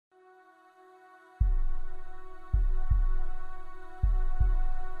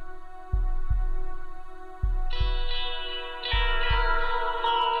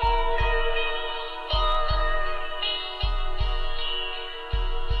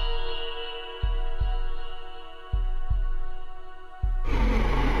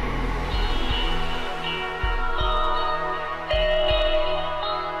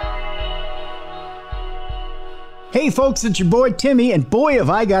Hey folks, it's your boy Timmy, and boy have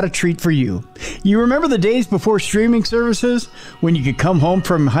I got a treat for you. You remember the days before streaming services? When you could come home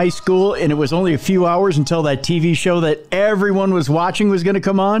from high school and it was only a few hours until that TV show that everyone was watching was going to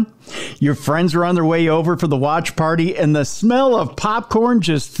come on? Your friends were on their way over for the watch party and the smell of popcorn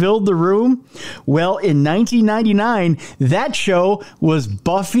just filled the room? Well, in 1999, that show was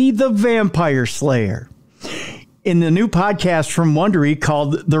Buffy the Vampire Slayer. In the new podcast from Wondery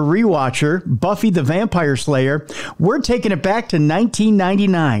called The ReWatcher, Buffy the Vampire Slayer, we're taking it back to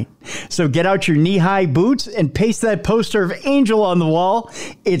 1999. So get out your knee-high boots and paste that poster of Angel on the wall.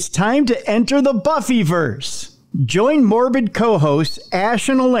 It's time to enter the Buffyverse. Join Morbid co-hosts Ash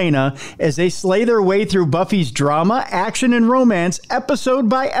and Alaina as they slay their way through Buffy's drama, action, and romance episode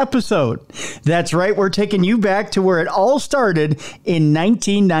by episode. That's right, we're taking you back to where it all started in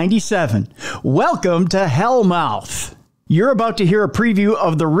 1997. Welcome to Hellmouth. You're about to hear a preview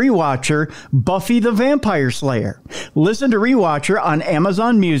of the ReWatcher, Buffy the Vampire Slayer. Listen to ReWatcher on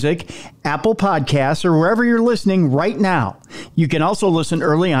Amazon Music, Apple Podcasts, or wherever you're listening right now. You can also listen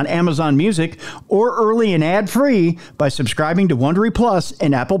early on Amazon Music or early and ad-free by subscribing to Wondery Plus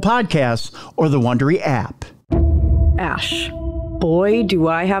in Apple Podcasts or the Wondery app. Ash, boy, do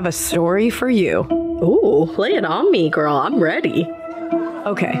I have a story for you. Ooh, lay it on me, girl. I'm ready.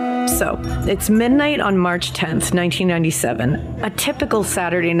 Okay, so it's midnight on March 10th, 1997, a typical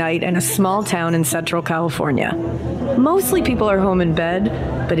Saturday night in a small town in Central California. Mostly people are home in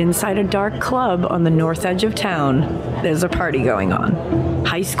bed, but inside a dark club on the north edge of town, there's a party going on.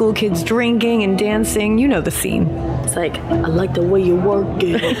 High school kids drinking and dancing, you know the scene. It's like, I like the way you work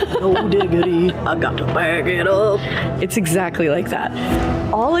it, no diggity, I got to bag it up. It's exactly like that.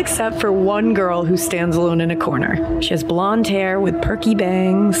 All except for one girl who stands alone in a corner. She has blonde hair with perky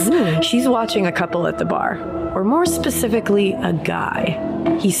bangs. She's watching a couple at the bar, or more specifically, a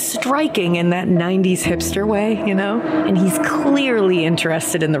guy. He's striking in that 90s hipster way, you know? And he's clearly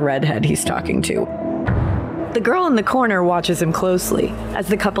interested in the redhead he's talking to. The girl in the corner watches him closely as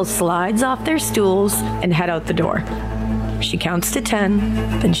the couple slides off their stools and head out the door. She counts to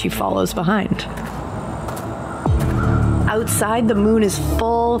 10, then she follows behind. Outside, the moon is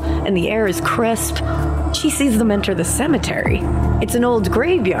full and the air is crisp. She sees them enter the cemetery. It's an old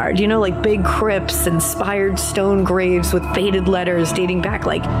graveyard, you know, like big crypts, inspired stone graves with faded letters dating back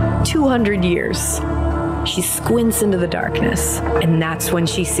like 200 years. She squints into the darkness, and that's when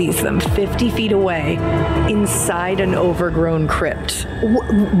she sees them 50 feet away, inside an overgrown crypt.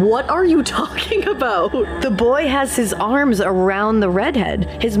 What are you talking about? The boy has his arms around the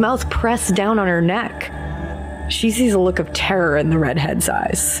redhead, his mouth pressed down on her neck. She sees a look of terror in the redhead's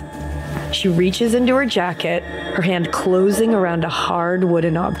eyes. She reaches into her jacket, her hand closing around a hard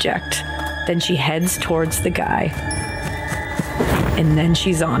wooden object. Then she heads towards the guy. And then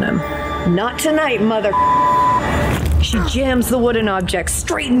she's on him. Not tonight, mother. She jams the wooden object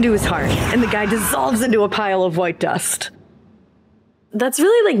straight into his heart, and the guy dissolves into a pile of white dust. That's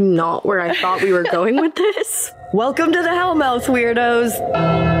really, not where I thought we were going with this. Welcome to the Hellmouth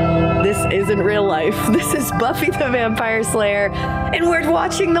Weirdos. This isn't real life. This is Buffy the Vampire Slayer, and we're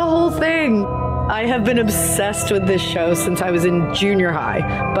watching the whole thing. I have been obsessed with this show since I was in junior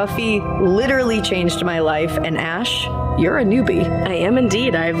high. Buffy literally changed my life, and Ash, you're a newbie. I am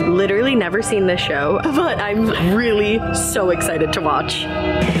indeed. I've literally never seen this show, but I'm really so excited to watch.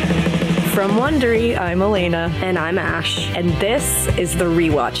 From Wondery, I'm Alaina. And I'm Ash. And this is The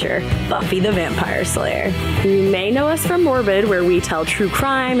ReWatcher, Buffy the Vampire Slayer. You may know us from Morbid, where we tell true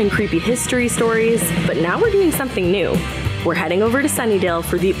crime and creepy history stories, but now we're doing something new. We're heading over to Sunnydale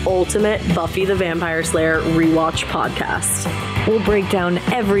for the ultimate Buffy the Vampire Slayer rewatch podcast. We'll break down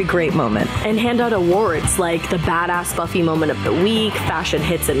every great moment and hand out awards like the Badass Buffy Moment of the Week, Fashion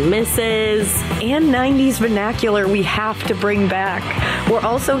Hits and Misses, and 90s vernacular we have to bring back. We're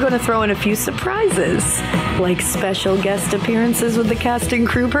also going to throw in a few surprises, like special guest appearances with the cast and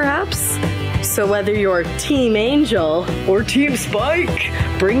crew, perhaps. So whether you're Team Angel or Team Spike,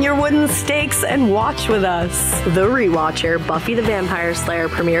 bring your wooden stakes and watch with us. The ReWatcher, Buffy the Vampire Slayer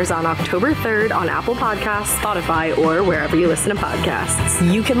premieres on October 3rd on Apple Podcasts, Spotify, or wherever you listen to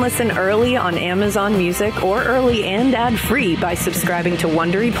podcasts. You can listen early on Amazon Music or early and ad-free by subscribing to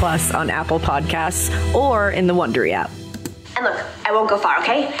Wondery Plus on Apple Podcasts or in the Wondery app. And look, I won't go far,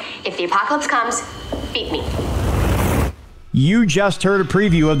 okay? If the apocalypse comes, beat me. You just heard a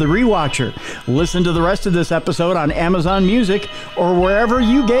preview of The ReWatcher. Listen to the rest of this episode on Amazon Music or wherever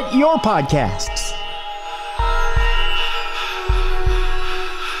you get your podcasts.